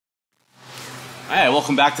All right,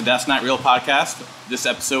 welcome back to That's Not Real podcast. This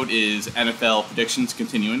episode is NFL predictions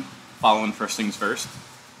continuing, following first things first.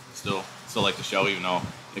 Still like the show, even though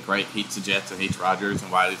Nick Wright hates the Jets and hates Rodgers,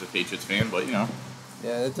 and Wiley's a Patriots fan, but you know.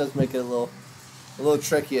 Yeah, it does make it a little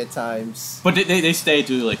tricky at times. But they stay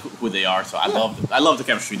to like who they are, so I love the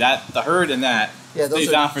chemistry. The herd and that those stays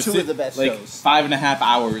are down for two of the best like shows. 5.5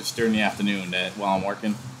 hours during the afternoon while I'm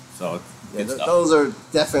working. So good stuff. Those are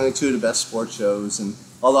definitely two of the best sports shows, and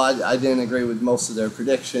although I didn't agree with most of their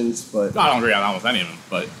predictions, but I don't agree on almost any of them,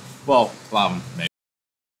 but a lot of them maybe.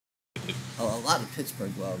 A lot of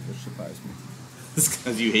Pittsburgh love, which surprised me. It's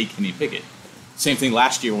because you hate Kenny Pickett. Same thing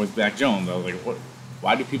last year with Mac Jones. I was like, what?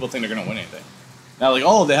 Why do people think they're going to win anything? Now,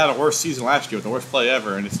 like, they had a worse season last year with the worst play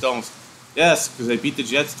ever, and it's still, yes, because they beat the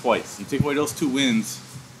Jets twice. You take away those 2 wins,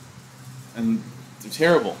 and they're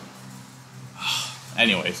terrible.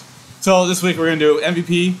 Anyways, so this week we're going to do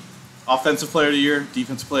MVP, Offensive Player of the Year,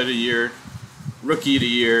 Defensive Player of the Year, Rookie of the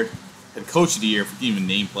Year, Head Coach of the Year, if we can even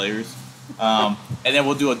name players. And then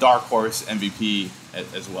we'll do a Dark Horse MVP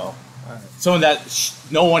as well. All right. Something that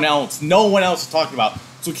no one else is talking about.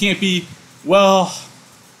 So it can't be, well,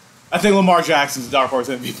 I think Lamar Jackson's Dark Horse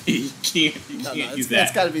MVP. You can't use that.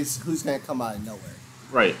 It's got to be who's going to come out of nowhere.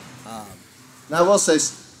 Right. Now, I will say,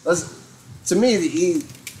 to me, the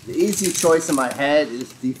easy choice in my head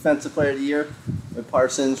is Defensive Player of the Year with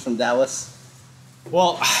Parsons from Dallas.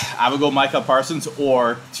 Well, I would go Micah Parsons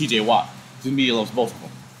or T.J. Watt. To me, he loves both of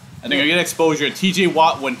them. I think I get exposure. T.J.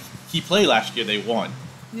 Watt, when he played last year, they won.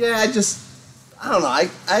 Yeah, I don't know.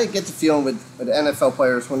 I get the feeling with NFL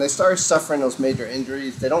players, when they start suffering those major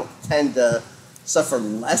injuries, they don't tend to suffer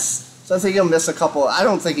less. So I think he'll miss a couple. I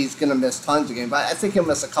don't think he's going to miss tons of games, but I think he'll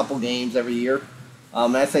miss a couple games every year.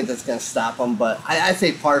 And I think that's going to stop him. But I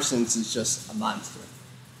think Parsons is just a monster.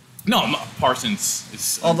 No, Parsons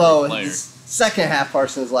is a Although good player. his second half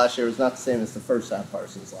Parsons last year was not the same as the first half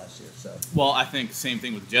Parsons last year. So. Well, I think same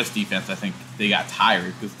thing with the Jets defense. I think they got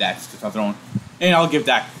tired because Dak's just not throwing. And I'll give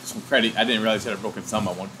Dak some credit. I didn't realize he had a broken thumb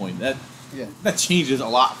at one point. That changes a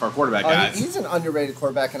lot for a quarterback, guys. He's an underrated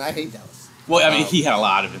quarterback, and I hate Dallas. Well, I mean, he had a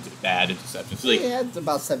lot of bad interceptions. He had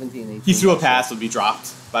about 17, 18. He threw a pass that would be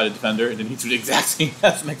dropped by the defender, and then he threw the exact same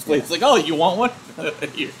pass the next play. It's like, oh, you want one?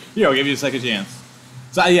 Here, I'll give you a second chance.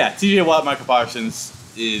 So, T.J. Watt, Micah Parsons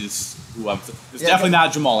is who I'm... It's definitely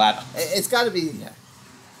not Jamal Adams. It's got to be...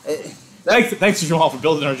 Thanks to Jamal for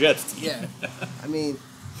building our Jets team. Yeah. I mean,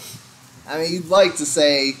 you'd like to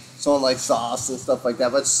say someone like Sauce and stuff like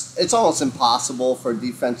that, but it's almost impossible for a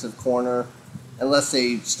defensive corner unless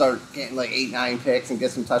they start getting like 8-9 picks and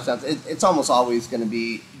get some touchdowns. It's almost always going to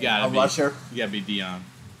be a rusher. You got to be Dion.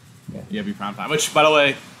 Yeah. You got to be primetime. Which, by the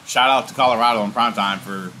way, shout out to Colorado in primetime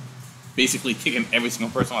for basically kicking every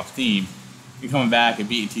single person off the team and coming back and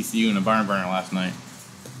beating TCU in a barn burner last night.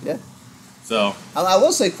 Yeah. So I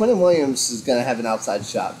will say Quinnen Williams is going to have an outside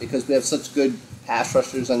shot because we have such good pass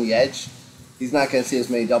rushers on the edge. He's not going to see as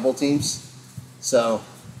many double teams. So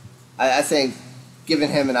I think giving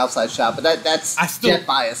him an outside shot, but that's Jet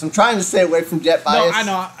bias. I'm trying to stay away from Jet bias. No, I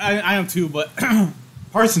know. I am too, but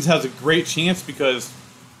Parsons has a great chance because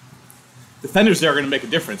defenders there are going to make a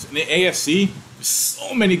difference. In the AFC, there's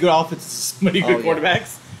so many good offenses, so many good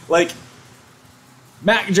quarterbacks. Like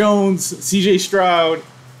Mac Jones, C.J. Stroud,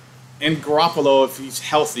 and Garoppolo, if he's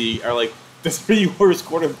healthy, are like the 3 worst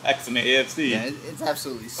quarterbacks in the AFC. Yeah, it's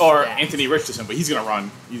absolutely stacked. Or Anthony Richardson, but he's gonna run.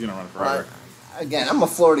 He's gonna run forever. Again, I'm a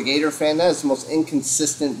Florida Gator fan. That is the most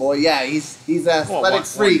inconsistent boy. Yeah, he's an athletic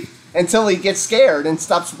freak until he gets scared and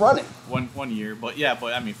stops running. One year, but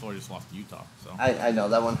I mean, Florida just lost to Utah, so I know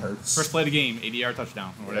that one hurts. First play of the game, 80-yard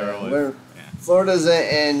touchdown or whatever it was. Florida's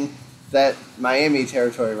in that Miami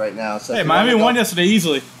territory right now. So hey, Miami won yesterday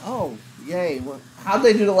easily. Oh, yay! How'd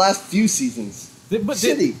they do the last few seasons?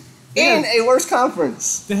 Shitty. In a worse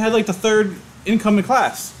conference. They had like the 3rd incoming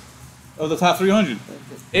class of the top 300.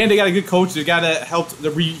 And they got a good coach. They got to help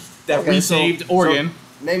resaved Oregon.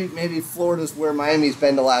 So maybe Florida's where Miami's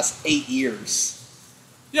been the last 8 years.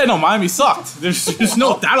 Yeah, no, Miami sucked. There's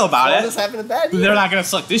no doubt about Florida's having a bad year. They're not going to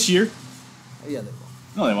suck this year. Yeah, they will.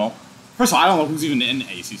 No, they won't. First of all, I don't know who's even in the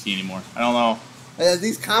ACC anymore. I don't know.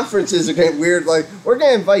 These conferences are getting weird. Like, we're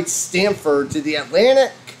going to invite Stanford to the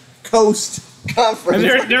Atlantic Coast Conference.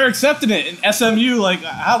 And they're accepting it. And SMU, like,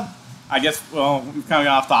 how? I guess, well, we've kind of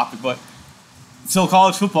got off topic, but still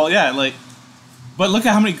college football, but look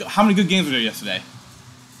at how many good games were there yesterday.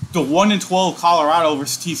 The 1-12 Colorado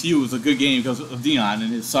versus TCU was a good game because of Dion,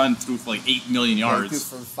 and his son threw for like 8 million yards. He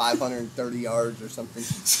threw for 530 yards or something.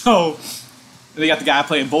 So they got the guy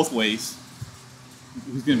playing both ways.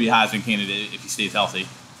 Who's going to be a Heisman candidate if he stays healthy.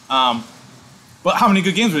 But how many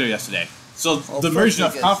good games were there yesterday? So the merging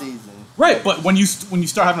of Right, but when you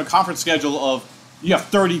start having a conference schedule of you have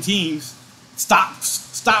 30 teams, stop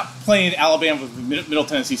playing Alabama with Middle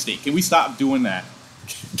Tennessee State. Can we stop doing that?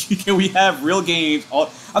 Can we have real games?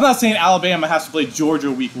 I'm not saying Alabama has to play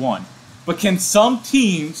Georgia week 1, but can some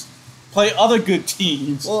teams play other good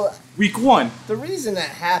teams week 1? The reason that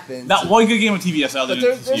happens... Not one good game on TBS other but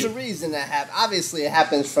than there's a reason that happens. Obviously, it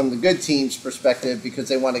happens from the good team's perspective because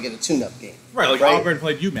they want to get a tune-up game. Right, Auburn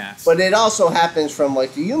played UMass. But it also happens from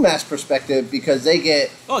like the UMass perspective because they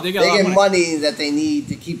get money that they need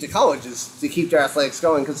to keep the colleges, to keep their athletics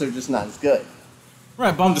going because they're just not as good.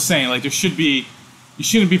 Right, but I'm just saying, like, you shouldn't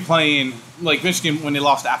be playing, like Michigan when they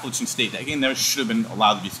lost to Appalachian State. That game never should have been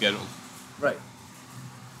allowed to be scheduled. Right.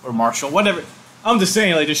 Or Marshall, whatever. I'm just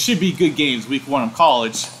saying, like, there should be good games week 1 of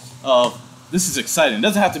college. This is exciting. It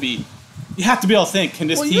doesn't have to be. You have to be able to think, can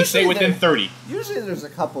this team stay within 30? Usually there's a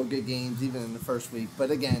couple of good games even in the first week, but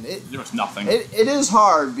again, there was nothing. It is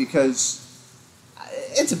hard because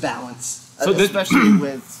it's a balance, especially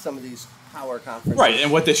with some of these power conferences. Right,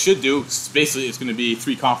 and what they should do is basically it's going to be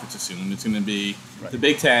 3 conferences soon. It's going to be the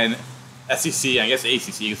Big Ten, SEC, I guess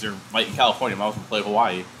ACC because they're right in California. Might as well play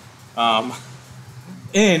Hawaii,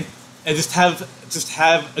 and just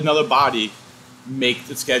have another body make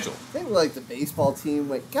the schedule. Maybe like the baseball team,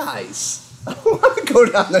 like, guys, I want to go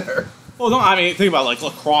down there. Well, no, I mean, think about like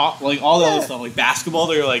lacrosse, like all the other stuff, like basketball.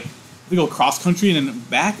 They're like they go cross country and then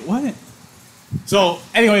back. What? So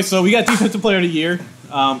anyway, so we got defensive player of the year.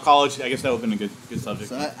 College, I guess that would have been a good subject.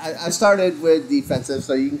 So I started with defensive,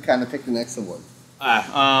 so you can kind of pick the next award.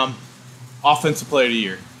 Offensive player of the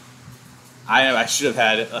year. I should have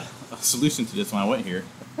had a solution to this when I went here.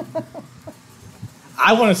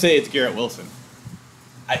 I want to say it's Garrett Wilson.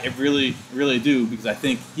 I really, really do because I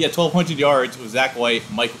think he had 1,200 yards with Zach White,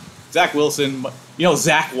 Zach Wilson. You know,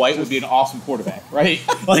 Zach White would be an awesome quarterback, right?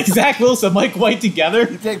 Like Zach Wilson, Mike White together.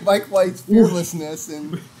 You take Mike White's fearlessness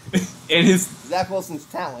and his Zach Wilson's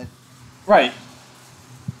talent. Right.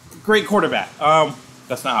 Great quarterback.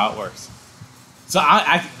 That's not how it works. So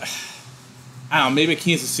I don't know, maybe a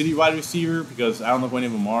Kansas City wide receiver because I don't know if any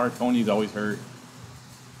of them are. Tony's always hurt.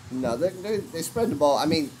 No, they spread the ball. I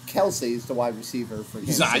mean, Kelsey's the wide receiver for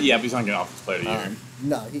Kansas City. Yeah, but he's not getting offensive player of the year.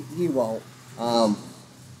 No, he won't.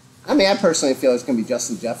 I mean, I personally feel it's going to be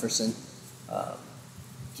Justin Jefferson.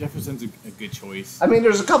 Jefferson's a good choice. I mean,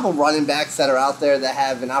 there's a couple running backs that are out there that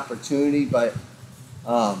have an opportunity, but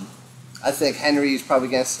I think Henry's probably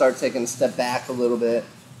going to start taking a step back a little bit.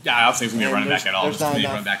 Yeah, I don't think it's going to be a running back at all. It's going to be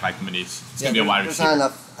running back like committees. It's going to be a wide receiver. There's not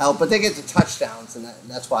enough help, but they get the touchdowns, and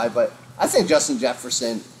that's why. But I think Justin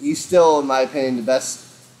Jefferson, he's still, in my opinion, the best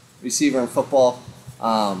receiver in football.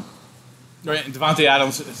 Right, and Devontae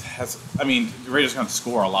Adams has. I mean, the Raiders are going to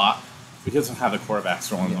score a lot, but he doesn't have the quarterback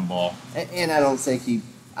throwing the ball. And I don't think he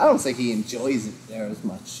enjoys it there as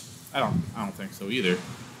much. I don't think so either.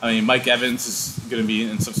 I mean, Mike Evans is going to be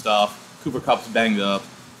in some stuff. Cooper Kupp's banged up.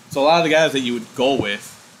 So a lot of the guys that you would go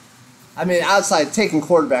with. I mean, outside taking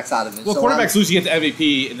quarterbacks out of it. Well, quarterbacks usually get the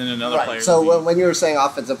MVP and then another player. So when you were saying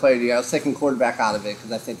offensive player of the year, I was taking quarterback out of it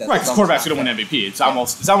because I think that's right. Because quarterback's going to win MVP. It's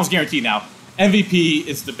almost guaranteed now. MVP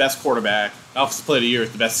is the best quarterback. Offensive player of the year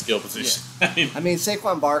is the best skill position. Yeah. I mean,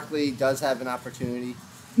 Saquon Barkley does have an opportunity.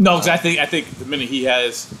 No, because I think the minute he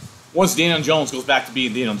has, once Daniel Jones goes back to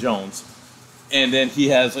being Daniel Jones, and then he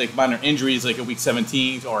has like minor injuries like at week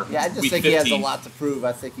 17 or I just week think 15. he has a lot to prove.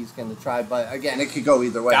 I think he's going to try, but again, it could go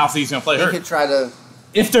either way. I don't think he's going to play hurt. He could try to.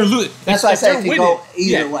 If they're losing, that's why I said it could go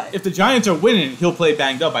either way. If the Giants are winning, he'll play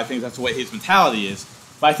banged up. I think that's the way his mentality is.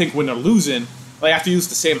 But I think when they're losing, like I have to use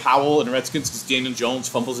the Sam Howell and the Redskins because Daniel Jones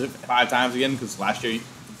fumbles it 5 times again because last year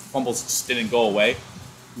fumbles just didn't go away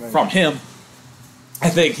from him. I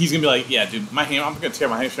think he's gonna be like, yeah, dude, I'm gonna tear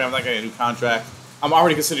my hamstring. I'm not gonna get a new contract. I'm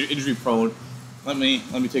already considered injury prone. Let me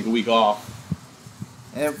take a week off.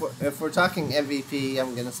 And if we're talking MVP,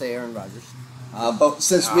 I'm gonna say Aaron Rodgers. But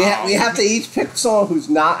since we have to each pick someone who's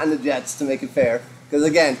not on the Jets to make it fair, because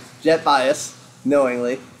again, Jet bias,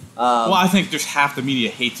 knowingly. Well, I think just half the media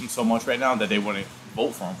hates him so much right now that they wouldn't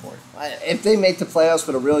vote for him for it. If they make the playoffs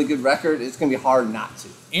with a really good record, it's going to be hard not to.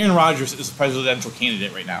 Aaron Rodgers is a presidential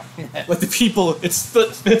candidate right now. But the people, it's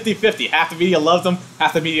 50-50. Half the media loves him,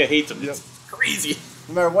 half the media hates him. It's crazy.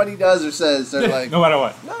 No matter what he does or says, they're like... No matter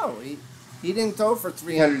what. No, he didn't throw for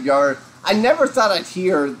 300 yards. I never thought I'd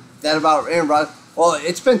hear that about Aaron Rodgers. Well,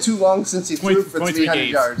 it's been too long since he threw for 300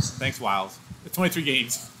 yards. Thanks, Wiles. It's 23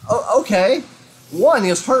 games. Oh, okay. 1, he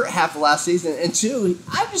was hurt half of last season, and 2,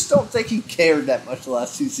 I just don't think he cared that much the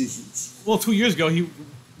last 2 seasons. Well, 2 years ago, he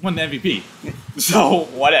won the MVP. So,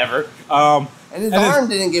 whatever. And his arm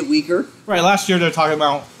didn't get weaker. Right, last year they're talking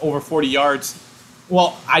about over 40 yards.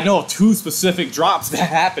 Well, I know of 2 specific drops that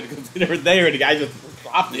happened because they were there and the guy just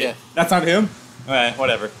dropped it. Yeah. That's not him? All right,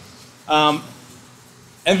 whatever.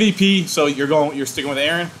 MVP, so you're sticking with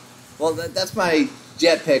Aaron? Well, that's my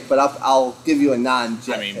Jet pick, but I'll give you a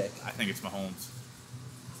non-Jet pick. I think it's Mahomes.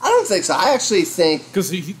 I don't think so. I actually think...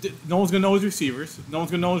 Because no one's going to know his receivers. No one's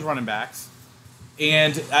going to know his running backs.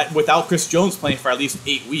 And without Chris Jones playing for at least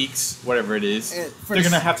 8 weeks, whatever it is, they're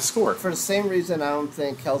going to have to score. For the same reason, I don't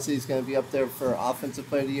think Kelsey's going to be up there for Offensive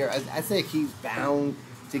Player of the Year. I think he's bound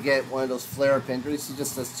to get one of those flare-up injuries. He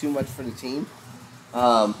just does too much for the team.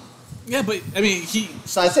 Yeah, but, I mean,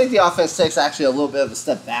 So I think the offense takes actually a little bit of a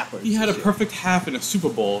step backwards. He had a perfect half in a Super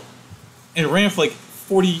Bowl and ran for like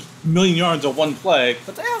 40 million yards on one play.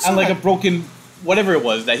 But they also and like had... a broken whatever it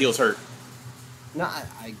was that he was hurt. No,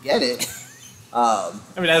 I get it. I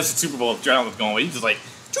mean, as the Super Bowl adrenaline was going, he's just like,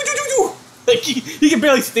 doo-doo-doo-doo. Like he can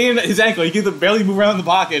barely stand at his ankle. He can barely move around the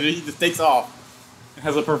pocket, and he just takes off and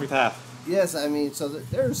has a perfect half. Yes, I mean, so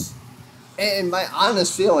there's... And my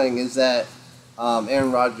honest feeling is that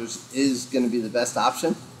Aaron Rodgers is going to be the best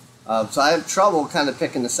option. So I have trouble kind of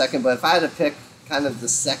picking the second, but if I had to pick kind of the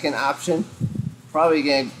second option, probably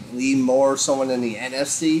going to lean more someone in the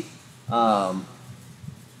NFC.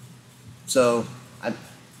 So I'm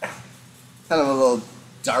kind of a little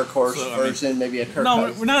dark horse version, maybe a Kirk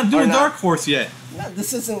Cousins. We're not doing dark horse yet. No,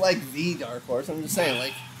 this isn't like the dark horse. I'm just saying,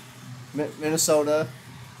 like, Minnesota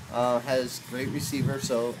has great receivers,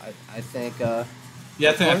 so I think... I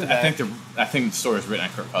think the story is written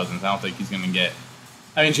on Kirk Cousins. I don't think he's going to get...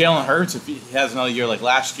 I mean, Jalen Hurts, if he has another year like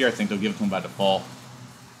last year, I think they'll give it to him by default.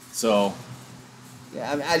 So...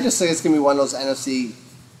 Yeah, I mean, I just think it's going to be one of those NFC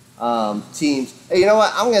teams. Hey, you know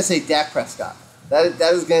what? I'm going to say Dak Prescott. That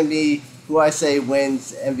is going to be who I say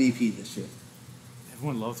wins MVP this year.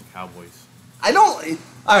 Everyone loves the Cowboys. I don't...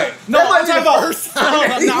 All right. No, I'm talking about...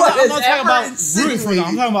 I'm not talking about rooting for them.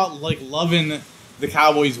 I'm talking about, like, loving the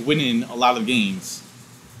Cowboys winning a lot of games.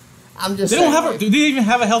 I'm just They don't have... Do they even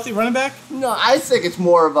have a healthy running back? No, I think it's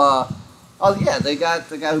more of a... Oh, yeah, they got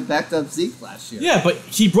the guy who backed up Zeke last year. Yeah, but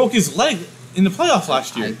he broke his leg in the playoffs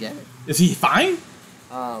last year. I get it. Is he fine?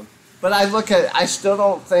 But I look at... I still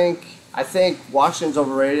don't think... I think Washington's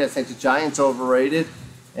overrated. I think the Giants are overrated.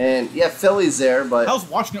 And, yeah, Philly's there, but... How's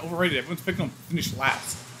Washington overrated? Everyone's picking them to finish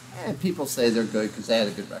last. And people say they're good because they had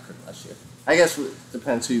a good record last year. I guess it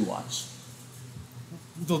depends who you watch.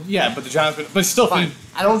 Yeah, but the Giants... But still... Fine.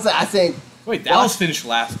 I think... Wait, Dallas finished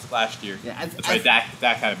last year. Yeah, that's right.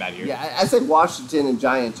 Dak had a bad year. Yeah, I think Washington and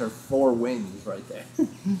Giants are 4 wins right there.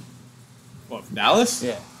 What, Dallas?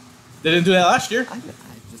 Yeah. They didn't do that last year. I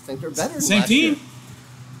just think they're better than Same last team? year.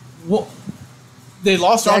 Well, they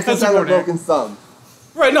lost their offensive a coordinator. broken thumb.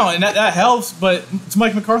 Right, no, and that helps, but it's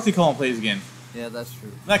Mike McCarthy calling plays again. Yeah, that's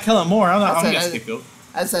true. Not Kellen Moore. I'm going to scapegoat.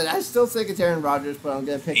 I still think it's Aaron Rodgers, but I'm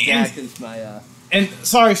going to pick Dak as my... And,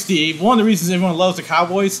 sorry, Steve, one of the reasons everyone loves the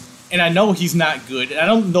Cowboys, and I know he's not good, and I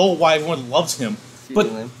don't know why everyone loves him,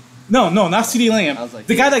 but... Lamb. No, not CeeDee Lamb. I was like,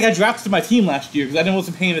 the guy that got drafted to my team last year, because I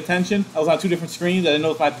wasn't paying attention. I was on 2 different screens. I didn't know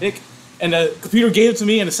it was my pick. And the computer gave it to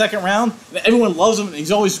me in the second round, and everyone loves him, and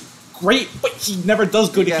he's always great, but he never does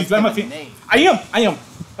good if he's been my fantasy. I am.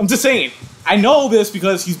 I'm just saying. I know this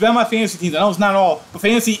because he's been on my fantasy teams. I know it's not all, but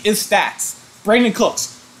fantasy is stats. Brandon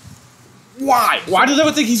Cooks. Why? Why does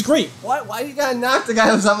everyone think he's great? Why you gotta knock the guy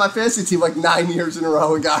who was on my fantasy team like 9 years in a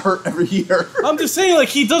row and got hurt every year? I'm just saying, like,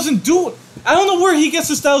 he doesn't do it. I don't know where he gets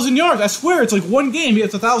his 1,000 yards. I swear, it's like one game, he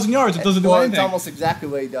gets 1,000 yards. It doesn't do anything. It's almost exactly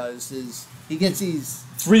what he does. Is he gets these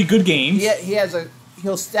 3 good games.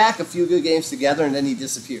 He'll stack a few good games together and then he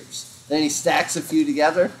disappears. Then he stacks a few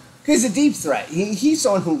together. He's a deep threat. He's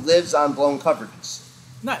someone who lives on blown coverages.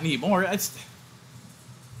 Not anymore.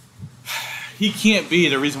 He can't be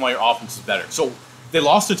the reason why your offense is better. So they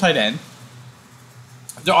lost their tight end.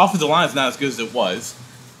 Their offensive line is not as good as it was.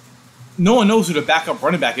 No one knows who the backup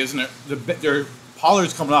running back is, and their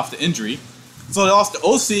Pollard's coming off the injury. So they lost the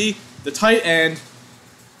OC, the tight end.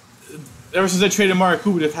 Ever since they traded Amari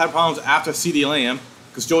Cooper, they've had problems after CeeDee Lamb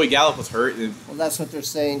because Joey Gallup was hurt. Well, that's what they're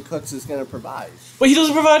saying Cooks is going to provide. But he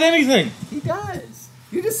doesn't provide anything. He does.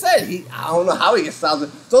 You just said I don't know how he gets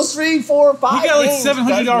 1,000. Those 3, 4, 5 He got like games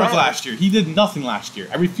 700 yards last year. He did nothing last year.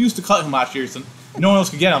 I refused to cut him last year so no one else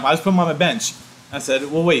could get him. I just put him on my bench. I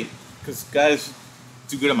said, well, wait, because guys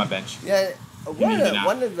do good on my bench. Yeah,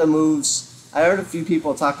 one of the moves, I heard a few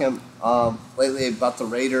people talking lately about the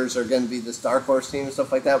Raiders are going to be this dark horse team and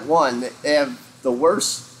stuff like that. One, they have the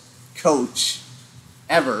worst coach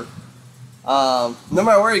ever. No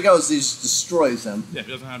matter where he goes, he just destroys them. Yeah, if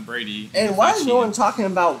he doesn't have Brady. And why is no one talking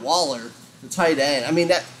about Waller, the tight end? I mean,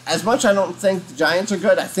 that as much I don't think the Giants are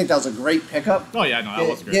good, I think that was a great pickup. Oh, yeah, no, that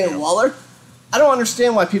was a great getting pickup. Waller. I don't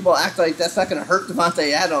understand why people act like that's not going to hurt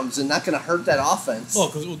Devontae Adams and not going to hurt that offense. Well,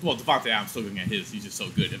 Devontae Adams still going to get his. He's just so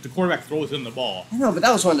good. If the quarterback throws him the ball. I know, but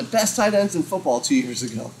that was one of the best tight ends in football 2 years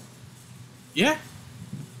ago. Yeah.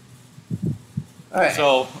 All right.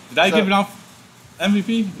 So, did I give it off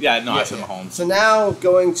MVP? Yeah, no, I said Mahomes. So now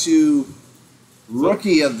going to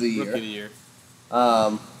Rookie of the Year. Rookie of the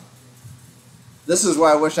Year. This is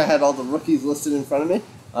where I wish I had all the rookies listed in front of me.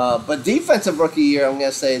 But Defensive Rookie Year, I'm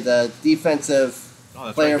going to say the defensive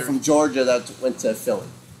player from Georgia that went to Philly.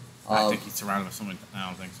 I think he's surrounded by someone. I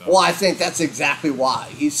don't think so. Well, I think that's exactly why.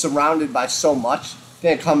 He's surrounded by so much. He's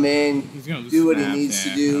going to come in, do what he needs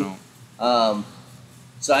to do.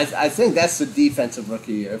 So I think that's the Defensive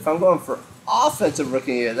Rookie Year. If I'm going for Offensive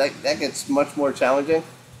Rookie Year, that gets much more challenging.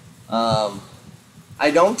 I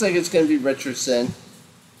don't think it's going to be Richardson.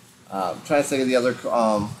 I'm trying to think of the other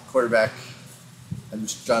quarterback. I'm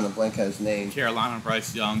just trying to blank on his name. Carolina,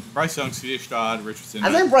 Bryce Young. Bryce Young, C.J. Stroud, Richardson.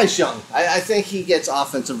 I think Bryce Young. I think he gets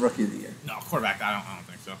Offensive Rookie of the Year. No, quarterback, I don't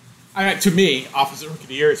think so. I mean, to me, Offensive Rookie of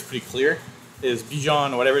the Year is pretty clear. Is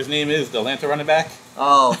Bijan, or whatever his name is, the Atlanta running back.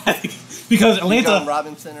 Oh. Because Atlanta... Bijan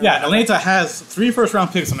Robinson. Atlanta has 3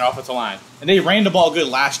 first-round picks on their offensive line. And they ran the ball good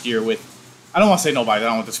last year with... I don't want to say nobody.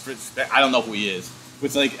 I don't know who he is.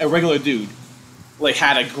 With, like, a regular dude. Like,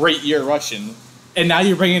 had a great year rushing. And now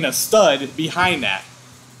you're bringing a stud behind that.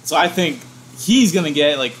 So I think he's going to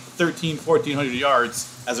get, like, 1,400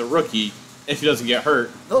 yards as a rookie if he doesn't get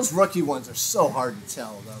hurt. Those rookie ones are so hard to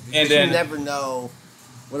tell, though. Because you never know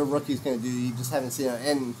what a rookie's going to do. You just haven't seen it.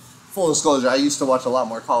 And full disclosure, I used to watch a lot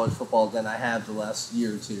more college football than I have the last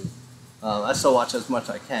year or two. I still watch as much as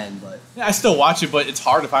I can, but... Yeah, I still watch it, but it's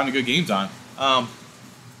hard to find the good games on.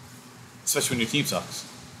 Especially when your team sucks.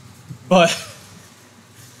 But...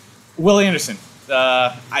 Will Anderson.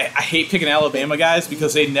 I hate picking Alabama guys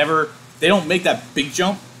because they don't make that big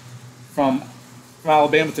jump from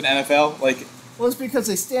Alabama to the NFL. Like, well, it's because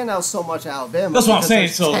they stand out so much at Alabama. That's what I'm saying.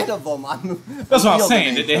 So 10 of them that's what I'm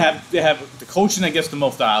saying. They have the coaching that gets the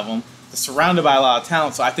most out of them. They're surrounded by a lot of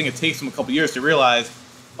talent. So I think it takes them a couple years to realize,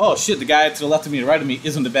 oh shit, the guy to the left of me and the right of me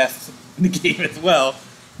isn't the best in the game as well.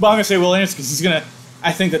 But I'm gonna say Will Anderson because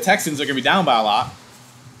I think the Texans are gonna be down by a lot,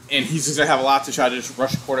 and he's just gonna have a lot to try to just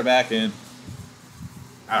rush the quarterback and.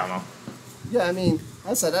 I don't know. Yeah, I mean,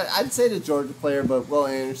 I said I'd say the Georgia player, but Will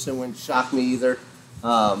Anderson wouldn't shock me either.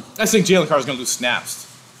 I think Jalen Carter's going to lose snaps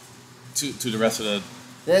to the rest of the.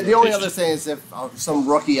 The only other thing is if some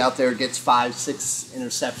rookie out there gets 5-6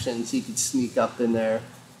 interceptions, he could sneak up in there.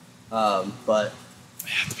 But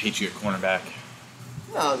the Patriot cornerback.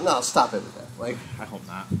 No, stop it with that. Like, I hope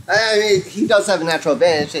not. I mean, he does have a natural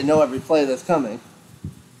advantage. They know every play that's coming.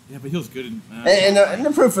 Yeah, but he was good. And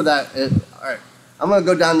the proof of that is, all right. I'm going to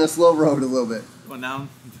go down this little road a little bit. Going down?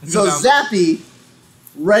 So Zappy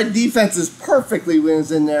read defenses perfectly when he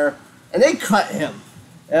was in there, and they cut him.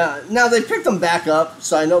 Now, they picked him back up,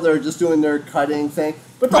 so I know they're just doing their cutting thing.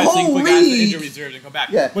 But the whole league...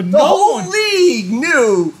 But the whole league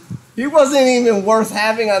knew he wasn't even worth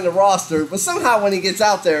having on the roster. But somehow when he gets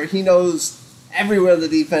out there, he knows everywhere the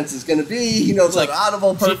defense is going to be. He knows how to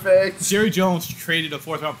audible perfect. Jerry Jones traded a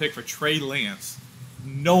 4th-round pick for Trey Lance.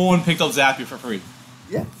 No one picked up Zappy for free.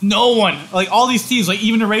 Yeah. No one. Like, all these teams, like,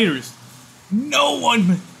 even the Raiders, no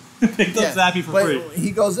one picked up Zappy for free. He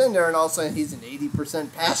goes in there, and all of a sudden, he's an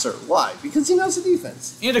 80% passer. Why? Because he knows the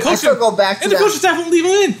defense. And the coaching staff won't leave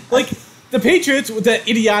him in. Like, the Patriots, with that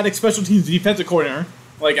idiotic special teams defensive coordinator,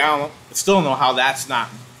 like, I still don't know how that's not...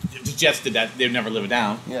 The Jets did that. They'd never live it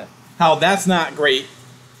down. Yeah. How that's not great,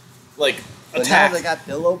 like, but attack. Now they got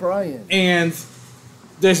Bill O'Brien. And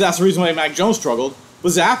that's the reason why Mac Jones struggled.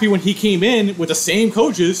 Was Zappy, when he came in with the same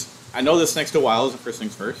coaches, I know this next to a while is the first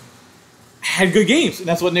things first, had good games. And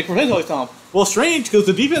that's what Nick Rivera always telling him. Well, strange, because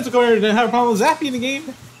the defensive coordinator didn't have a problem with Zappy in the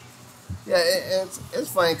game. Yeah, it's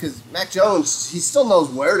funny, because Mac Jones, he still knows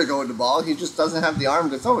where to go with the ball. He just doesn't have the arm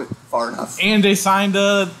to throw it far enough. And they signed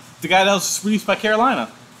the guy that was released by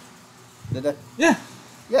Carolina. Did they? Yeah.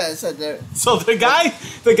 Yeah, it said there. So the guy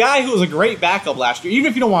who was a great backup last year, even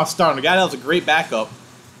if you don't want to start him, the guy that was a great backup,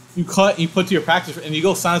 you put to your practice, and you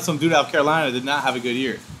go sign some dude out of Carolina that did not have a good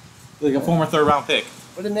year. Like a former 3rd-round pick.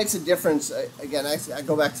 But it makes a difference. Again, I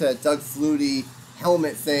go back to that Doug Flutie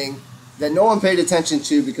helmet thing that no one paid attention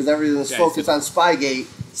to because everything was focused on Spygate.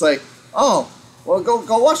 It's like, oh, well,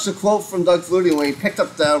 go watch the quote from Doug Flutie when he picked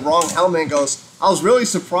up the wrong helmet and goes, I was really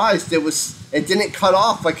surprised it didn't cut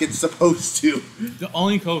off like it's supposed to. The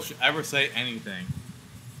only coach to ever say anything,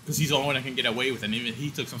 because he's the only one that can get away with it, and even he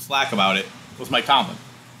took some slack about it, was Mike Tomlin.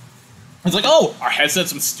 It's like, oh, our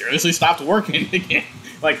headsets mysteriously stopped working again.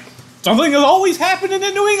 Like, something has always happened in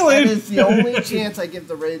New England. That is the only chance I give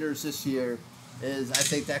the Raiders this year is I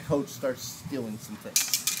think that coach starts stealing some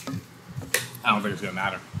things. I don't think it's gonna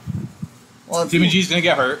matter. Well, Jimmy G's gonna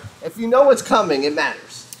get hurt. If you know what's coming, it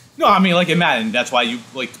matters. No, I mean like in Madden. That's why you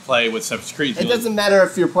like to play with cybersecurity. It doesn't matter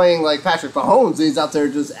if you're playing like Patrick Mahomes and he's out there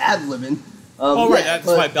just ad-libbing. Right. That's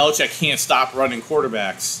why Belichick can't stop running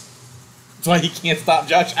quarterbacks. That's why he can't stop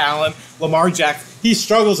Josh Allen, Lamar Jackson. He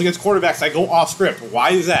struggles against quarterbacks that go off script.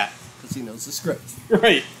 Why is that? Because he knows the script.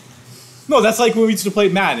 Right. No, that's like when we used to play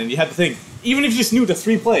Madden. You had to think, even if you just knew the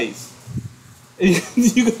 3 plays,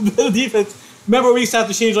 you could build a defense. Remember, we used to have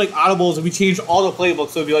to change like audibles, and we changed all the playbooks.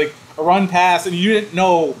 So it'd be like a run pass, and you didn't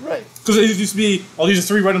know. Right. Because it used to be, well, these are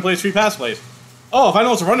 3 running plays, 3 pass plays. Oh, if I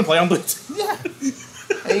know it's a running play, I'm blitz. Yeah.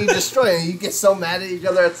 And you destroy it. You get so mad at each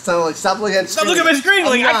other at the time, like, stop looking at the Stop screen. looking at my screen.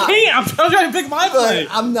 Like, I can't. I'm trying to pick my play.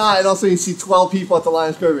 I'm not. And also, you see 12 people at the line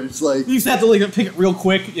of scrimmage. Like, You used to have to like pick it real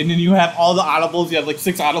quick, and then you have all the audibles. You have like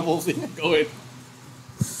 6 audibles, and you go in.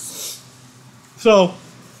 So,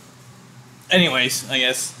 anyways, I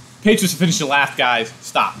guess Patriots finish the last, guys.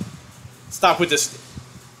 Stop with this.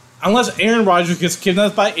 Unless Aaron Rodgers gets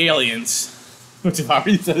kidnapped by aliens, which I've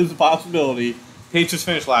already said is a possibility, Patriots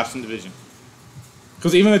finish last in division.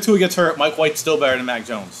 Because even if Tua gets hurt, Mike White's still better than Mac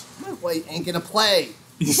Jones. Mike White ain't gonna play.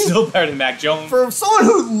 He's still better than Mac Jones. For someone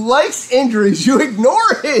who likes injuries, you ignore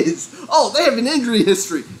his. Oh, they have an injury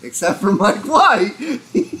history. Except for Mike White.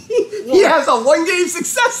 He has a 1-game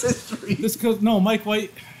success history. Just because, no, Mike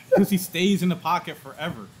White, because he stays in the pocket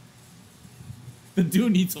forever. The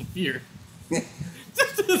dude needs some fear.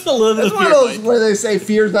 Just a little bit It's of one fear, of those Mike. where they say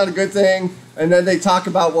fear's not a good thing, and then they talk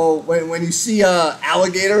about, well, when you see a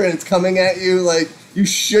alligator and it's coming at you, like, you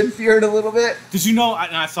should fear it a little bit. Did you know,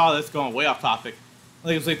 and I saw this going way off topic,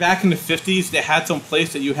 like it was like back in the 50s, they had some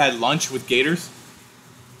place that you had lunch with gators,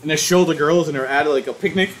 and they showed the girls and they were at like a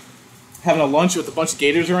picnic, having a lunch with a bunch of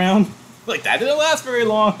gators around. Like, that didn't last very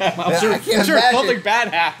long. I'm sure something bad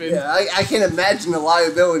happened. Yeah, I can't imagine the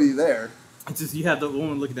liability there. It's just, you have the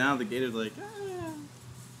woman looking down at the gators like, ah.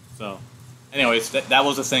 So, anyways, that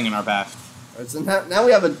was a thing in our past. All right, so now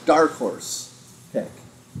we have a dark horse pick.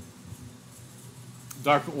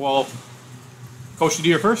 Well, Coach of the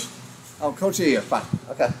Year first? Oh, Coach of the Year, fine.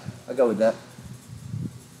 Okay, I'll go with that.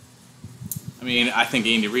 I mean, I think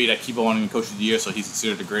Andy Reid, I keep on wanting to Coach of the Year, so he's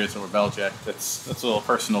considered the greatest over Belichick. That's a little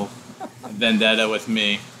personal vendetta with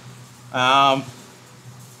me.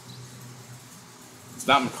 It's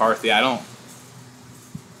not McCarthy.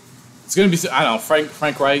 It's going to be, I don't know,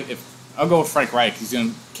 Frank Reich. I'll go with Frank Reich.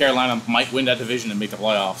 Carolina might win that division and make the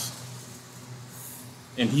playoffs.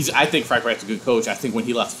 And I think Frank Reich's a good coach. I think when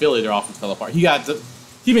he left Philly, their offense fell apart.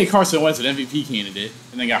 He made Carson Wentz an MVP candidate,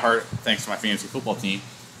 and then got hurt thanks to my fantasy football team.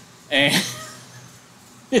 And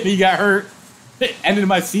he got hurt. It ended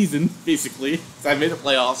my season, basically. So I made the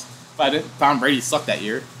playoffs. But Tom Brady sucked that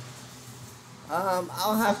year.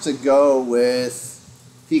 I'll have to go with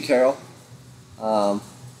Pete Carroll. I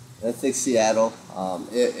think Seattle.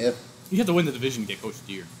 If You have to win the division to get Coach of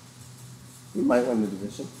the Year. he might win the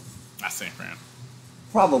division, Not San Fran.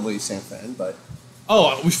 probably San Fran, but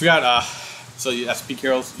Oh, we forgot. So that's Pete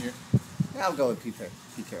Carroll's year. yeah, I'll go with Pete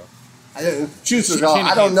Carroll. I don't choose to Sh- draw. I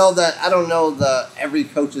Shanahan. don't know that. I don't know every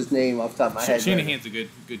coach's name off the top of my head. Shanahan's a good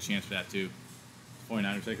chance for that too.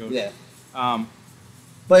 49ers head coach. Yeah, Um,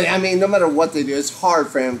 but I mean, no matter what they do, it's hard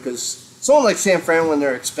for him because someone like San Fran, when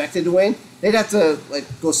they're expected to win, they'd have to like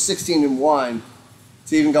go 16-1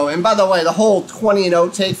 to even go. And by the way, the whole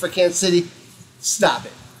 20-0 take for Kansas City, stop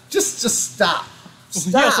it. Just stop.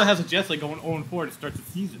 he also has a Jets like going 0-4 to start the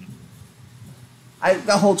season.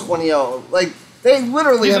 The whole 20-0, like they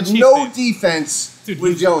literally He's a have Chiefs no fan. defense Dude,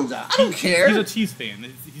 with he's- Jones out. I don't care. He's a Chiefs fan.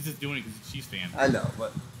 He's just doing it because he's a Chiefs fan. I know,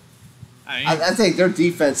 but I mean, I think their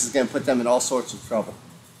defense is going to put them in all sorts of trouble.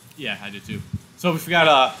 yeah, I did too. So we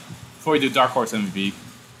forgot, before we do Dark Horse MVP,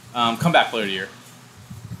 comeback player of the year.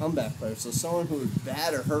 Comeback player, so someone who was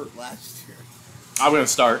bad or hurt last year. I'm going to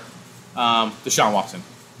start Deshaun Watson,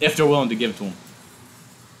 if they're willing to give it to him.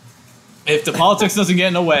 If the politics doesn't get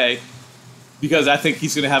in the way, because I think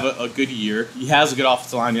he's going to have a good year. He has a good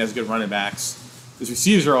offensive line. He has good running backs. His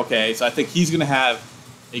receivers are okay, so I think he's going to have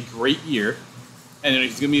a great year. And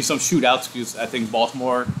there's going to be some shootouts because I think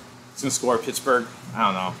Baltimore is going to score. Pittsburgh, I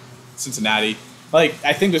don't know, Cincinnati. Like,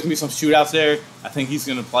 I think there's going to be some shootouts there. I think he's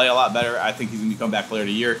going to play a lot better. I think he's going to be comeback player of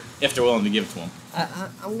the year if they're willing to give it to him.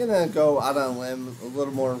 I'm going to go out on a limb, a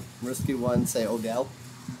little more risky one, say Odell.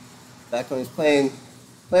 Back when he's playing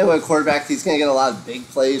with a quarterback, he's going to get a lot of big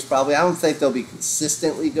plays probably. I don't think they'll be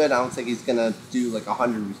consistently good. I don't think he's going to do like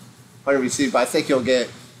 100 receivers, but I think he'll get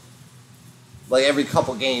like every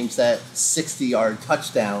couple games that 60-yard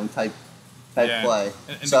touchdown type Yeah. play.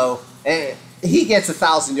 And So he gets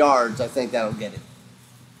 1,000 yards, I think that'll get it.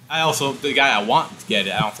 The guy I want to get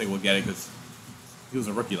it, I don't think will get it because he was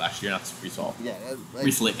a rookie last year. That's Brees Hall. Yeah,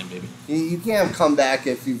 Brees Layton, baby. You can't come back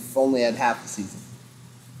if you've only had half the season.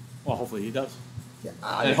 Well, hopefully he does. Yeah,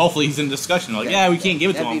 and hopefully he's in discussion. Like, we can't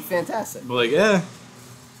give it to him. That'd be fantastic. But like, yeah.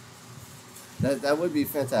 That would be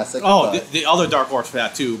fantastic. Oh, the other dark horse for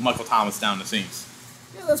that too, Michael Thomas down the Saints.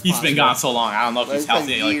 Yeah, that's He's been gone so long. I don't know if he's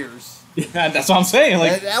healthy. Years. Yeah, that's what I'm saying.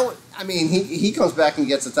 Like, he comes back and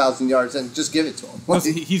gets 1,000 yards, and just give it to him.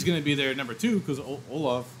 He's going to be their number 2 because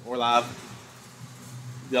Orlov,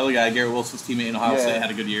 the other guy, Garrett Wilson's teammate in Ohio State,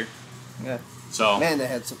 had a good year. Yeah. So man, they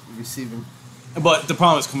had some receiving. But the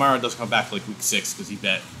problem is Kamara doesn't come back to like week 6 because he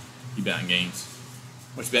bet on games,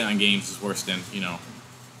 which betting on games is worse than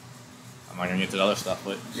I'm not gonna get to the other stuff,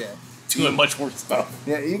 but doing much worse stuff.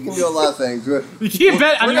 Yeah, you can do a lot of things. You can't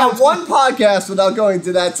bet. We got one podcast without going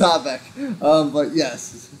to that topic, but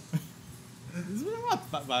yes.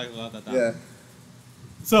 Yeah.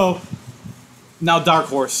 So now dark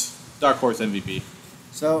horse MVP.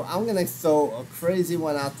 So I'm gonna throw a crazy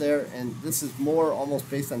one out there, and this is more almost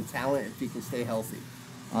based on talent if he can stay healthy.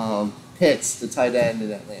 Pitts, the tight end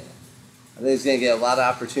in Atlanta. I think he's gonna get a lot of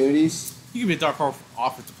opportunities. He could be a dark horse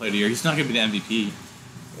offensive player of the year. He's not gonna be the MVP.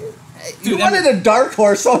 Hey, you wanted a dark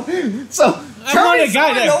horse, so tell me someone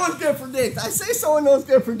no one's gonna predict. I say someone knows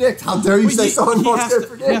gonna predict. How dare you say someone knows gonna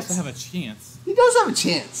predict? He has to have a chance. He does have a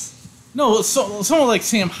chance. No, someone like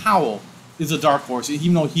Sam Howell is a dark horse,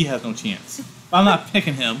 even though he has no chance. I'm not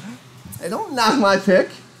picking him. Hey, don't knock my pick.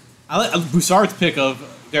 Broussard's pick of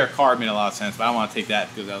Derek Carr made a lot of sense, but I don't want to take that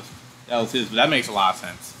because that was his. But that makes a lot of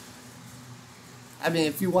sense. I mean,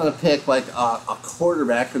 if you want to pick like a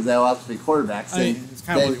quarterback, because they all have to be quarterbacks, then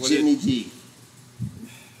Jimmy G.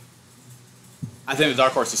 I think the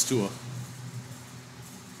dark horse is Tua.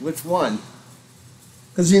 Which one?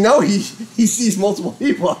 Because he sees multiple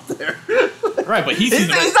people up there. Right, but he's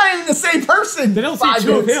not even the same person. They don't see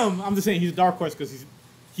two of him. I'm just saying he's a dark horse because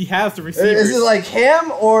he has the receivers. Is it like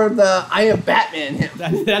him or the I am Batman him?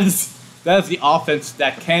 That is the offense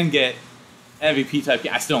that can get MVP type.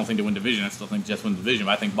 I still don't think they win division. I still think Jets win division.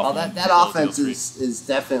 But I think Buffalo. That offense is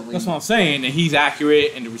definitely. That's what I'm saying. And he's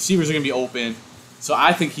accurate, and the receivers are going to be open. So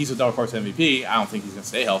I think he's a dark horse MVP. I don't think he's going to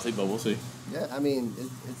stay healthy, but we'll see. Yeah, I mean,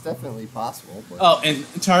 it's definitely possible. But. Oh, and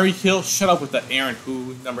Tyreek Hill, shut up with the Aaron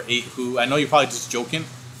Who, number 8 Who. I know you're probably just joking,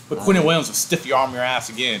 but Quentin Williams will stiff your arm your ass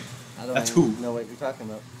again. That's who. Know what you're talking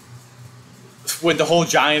about. With the whole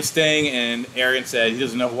Giants thing, and Aaron said he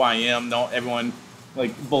doesn't know who I am. No, everyone,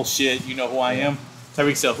 like, bullshit, you know who I am.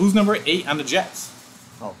 Tyreek said, who's number 8 on the Jets?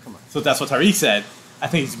 Oh, come on. So that's what Tyreek said. I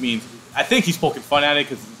think he's poking fun at it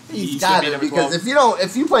because he's got it, because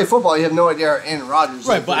if you play football, you have no idea Aaron Rodgers.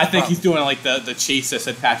 Right, but I think he's doing like the chase that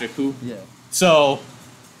said Patrick Who. Yeah. So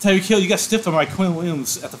Tyreek Hill, you got stiffed on by Quinn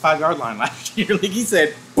Williams at the 5-yard line last year. Like he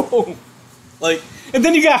said, boom. Like, and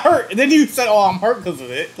then you got hurt, and then you said, "Oh, I'm hurt because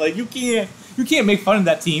of it." Like you can't make fun of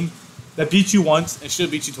that team that beat you once and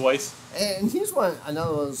should beat you twice. And he's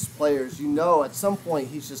another of those players. At some point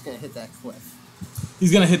he's just gonna hit that cliff.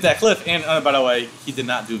 He's gonna hit that cliff, and by the way, he did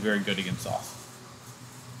not do very good against Sauce.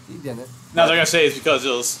 He didn't. Now they're gonna say it's because it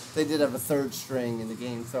was. They did have a third string in the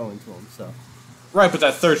game throwing to him, so. Right, but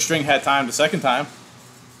that third string had time the second time.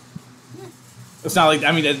 Yeah. It's not like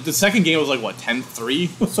the second game was like what 10-3.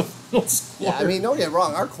 Yeah, I mean, don't get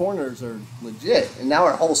wrong, our corners are legit, and now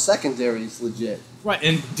our whole secondary is legit. Right,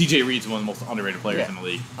 and DJ Reed's one of the most underrated players in the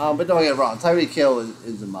league. But don't get wrong, Tyreek Hill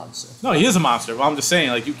is a monster. No, he is a monster. Well, I'm just saying,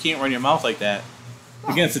 like you can't run your mouth like that.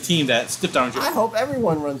 Against a team that stiffed on you. I hope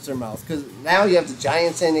everyone runs their mouth because now you have the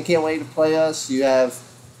Giants saying they can't wait to play us. You have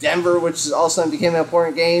Denver, which all of a sudden became an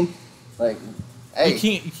important game. Like, hey,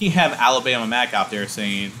 you can't have Alabama Mac out there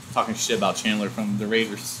talking shit about Chandler from the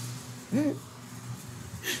Raiders.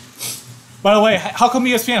 By the way, how come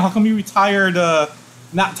ESPN? How come you retired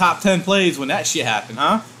not top 10 plays when that shit happened,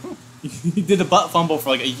 huh? You did the butt fumble for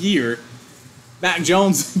like a year. Mac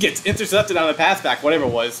Jones gets intercepted on a pass back, whatever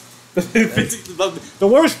it was. The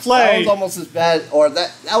worst play. That was almost as bad, or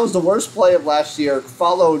that was the worst play of last year,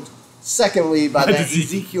 followed secondly by that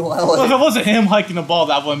Ezekiel Elliott. Well, if it wasn't him hiking the ball,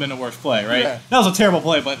 that would have been the worst play, right? Yeah. That was a terrible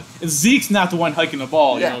play, but if Zeke's not the one hiking the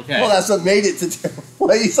ball, you're okay. Well, that's what made it to terrible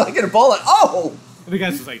play. He's hiking the ball like, oh! And the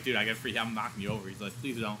guy's just like, dude, I got free. I'm knocking you over. He's like,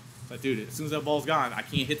 please don't. It's like, dude, as soon as that ball's gone, I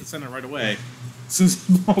can't hit the center right away. As soon as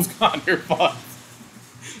the ball's gone, you're fucked.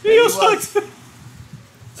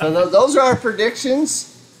 So those are our predictions.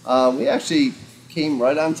 We actually came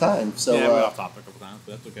right on time. So yeah, we're off topic a couple times,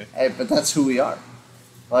 but that's okay. Hey, but that's who we are.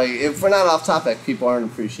 Like, if we're not off topic, people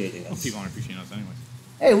aren't appreciating us. People aren't appreciating us anyway.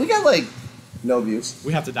 Hey, we got like No views.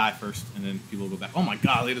 We have to die first, and then people will go back. Oh my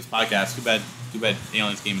God, look at this podcast. Too bad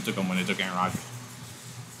aliens came and took them when they took Aaron Rodgers.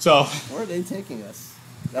 So. Where are they taking us?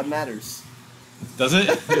 That matters. Does it?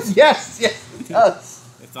 Yes, it does.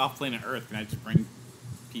 It's off planet Earth. Can I just bring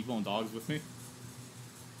people and dogs with me?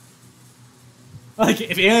 Like,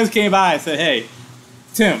 if aliens came by and said, hey,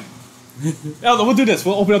 Tim, we'll do this.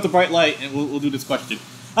 We'll open up the bright light and we'll do this question.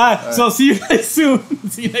 All right. So see you guys soon.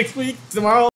 See you next week, tomorrow.